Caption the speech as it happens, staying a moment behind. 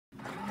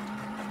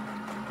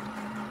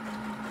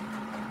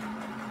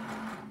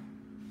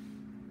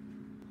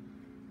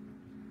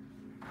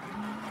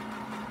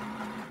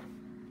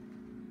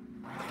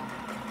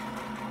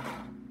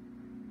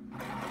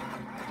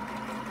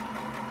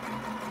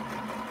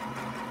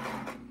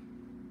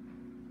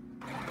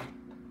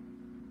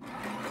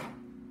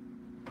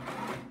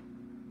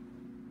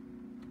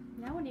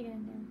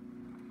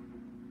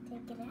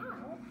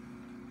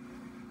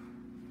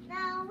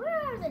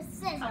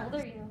scissors. How old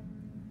are you?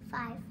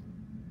 5.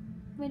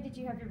 When did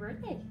you have your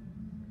birthday?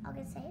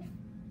 August 8th.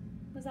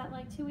 Was that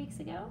like 2 weeks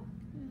ago?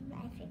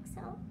 I think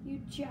so. You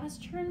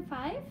just turned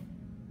 5?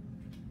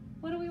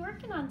 What are we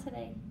working on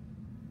today?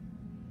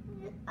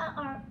 An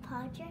art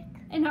project.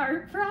 An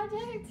art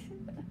project?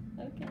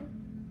 Okay.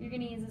 You're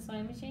gonna use a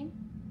sewing machine?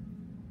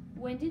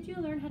 When did you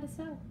learn how to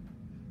sew?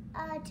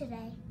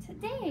 Today.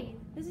 Today?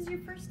 This is your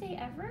first day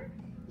ever?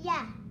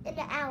 Yeah, in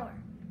an hour.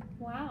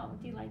 Wow,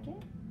 do you like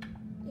it?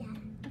 Yeah.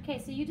 Okay,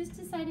 so you just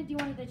decided you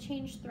wanted to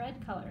change thread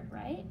color,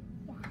 right?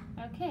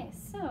 Yeah. Okay,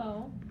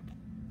 so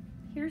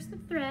here's the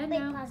thread. Wait,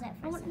 now, pause it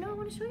for a second. No, I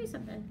want to show you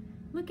something.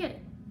 Look at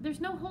it.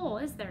 There's no hole,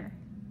 is there?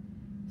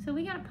 So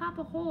we gotta pop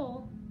a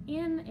hole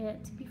in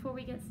it before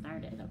we get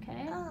started,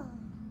 okay? Oh.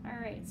 All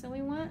right, so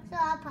we want. So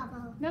I'll pop a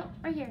hole. No,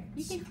 right here.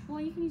 You can.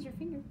 Well, you can use your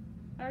finger,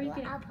 or you Well,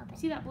 can. I'll pop it.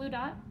 See that blue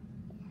dot?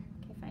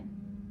 Okay, fine.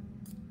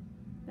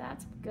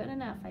 That's good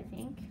enough, I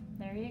think.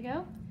 There you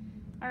go.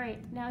 All right,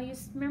 now you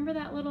remember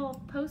that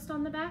little post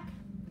on the back?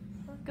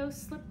 Go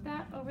slip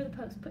that over the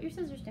post. Put your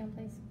scissors down,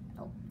 please.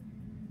 Oh.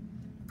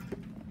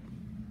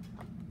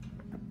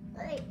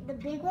 Wait, the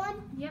big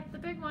one? Yep, the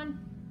big one.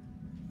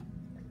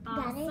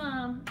 Got it.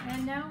 Awesome.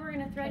 And now we're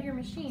gonna thread your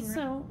machine. Right?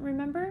 So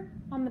remember,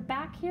 on the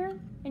back here,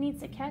 it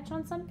needs to catch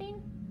on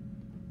something,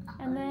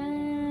 and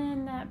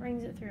then that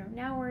brings it through.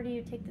 Now where do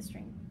you take the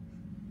string?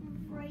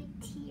 Right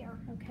here.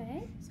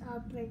 Okay. So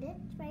I'll bring it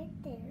right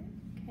there.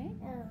 Okay.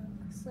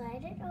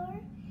 Slide it over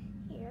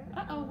here.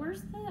 Uh-oh,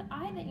 where's the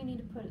eye that you need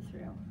to put it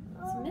through?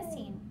 It's Oh.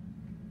 missing.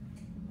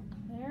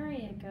 There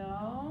you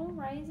go.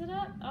 Rise it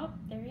up. Oh,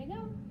 there you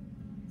go.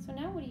 So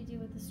now what do you do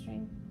with the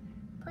string?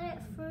 Put it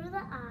through the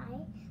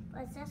eye,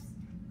 but it's just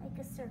like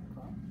a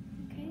circle.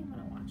 Okay, I'm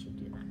gonna watch you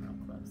do that real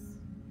close.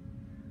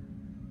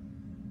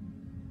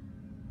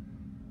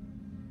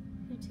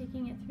 You're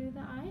taking it through the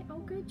eye? Oh,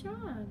 good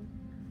job.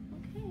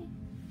 Okay.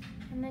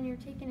 And then you're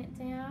taking it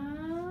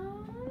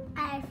down.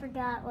 I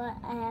forgot what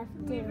I have to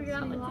do. You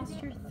forgot you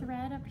lost your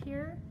thread up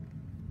here.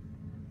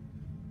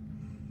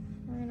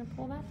 We're gonna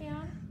pull that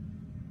down,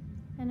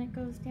 and it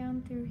goes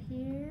down through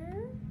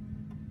here.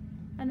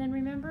 And then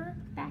remember,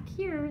 back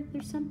here,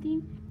 there's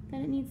something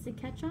that it needs to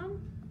catch on.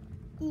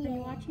 Yeah. Are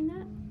you watching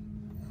that?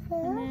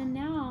 And then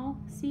now,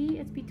 see,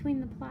 it's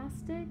between the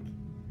plastic.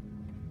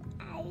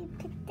 I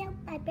picked up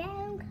my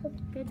brown coat.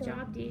 Good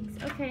job,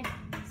 Deegs. Okay,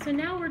 so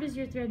now where does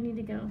your thread need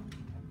to go?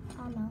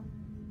 Oh no.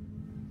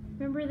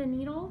 Remember the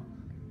needle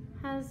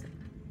has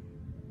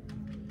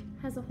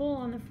a hole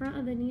on the front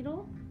of the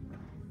needle?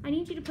 I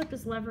need you to put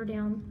this lever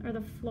down, or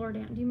the floor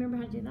down. Do you remember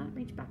how to do that?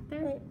 Reach back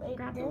there. Wait,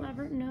 Grab the this?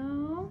 lever.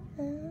 No.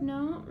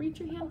 No. Reach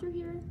your hand through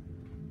here.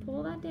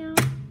 Pull that down.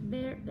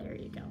 There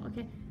you go.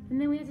 Okay. And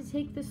then we have to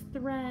take this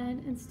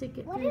thread and stick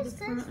it through the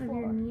front of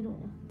your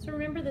needle. So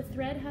remember, the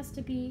thread has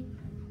to be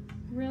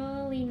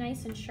really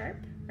nice and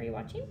sharp. Are you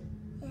watching?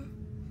 Yeah.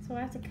 So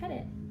I have to cut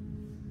it.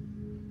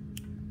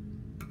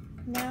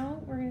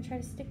 Now we're going to try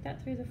to stick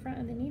that through the front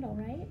of the needle,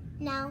 right?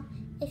 Now,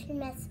 if you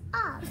mess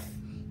up,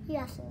 you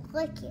have to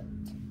lick it.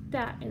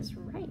 That is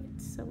right.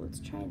 So let's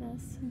try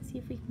this and see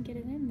if we can get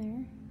it in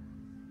there.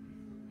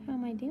 How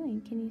am I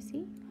doing? Can you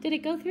see? Did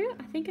it go through?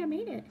 I think I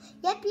made it.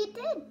 Yep, you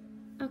did.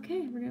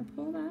 Okay, we're going to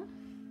pull that.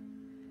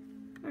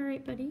 All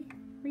right, buddy.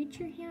 Reach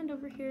your hand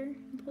over here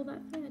and pull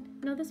that thread.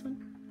 No, this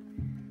one.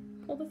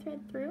 Pull the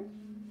thread through.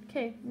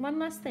 Okay, one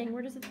last thing.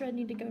 Where does the thread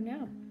need to go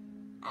now?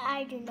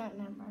 I do not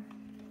remember.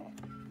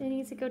 It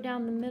needs to go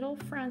down the middle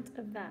front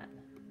of that.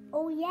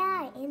 Oh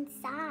yeah,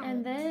 inside.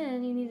 And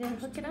then you need to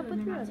hook it up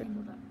with your other.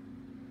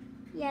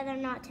 Yeah, they're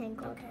not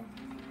tangled. Okay.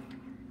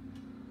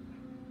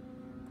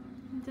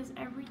 Does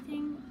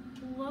everything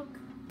look?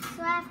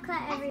 So I've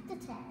cut the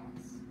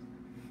test.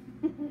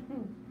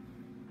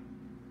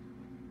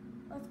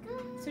 Let's go.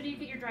 So do you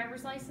get your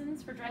driver's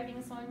license for driving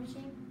a sewing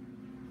machine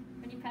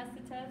when you pass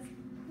the test?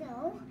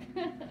 No.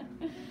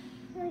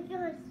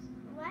 Because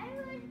why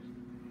would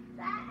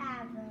that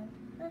happen?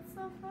 That's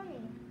so funny.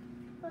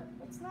 But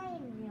it's not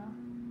even real.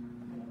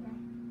 Anyway.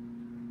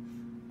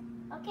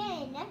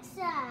 Okay, next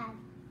side.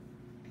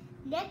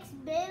 Next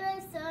baby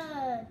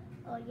side.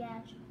 Oh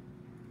yeah.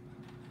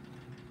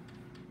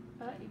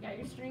 You got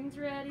your strings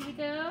ready to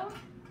go?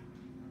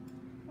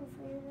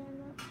 Hopefully they're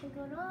not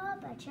tangled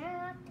up. I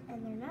checked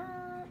and they're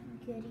not.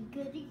 Goody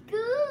goody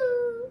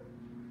goo.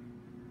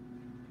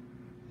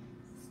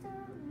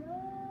 Start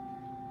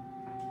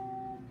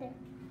right there.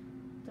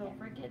 Don't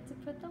forget to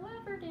put the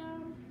lever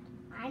down.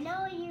 I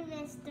know you,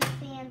 Mr.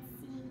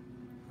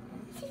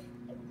 Fancy.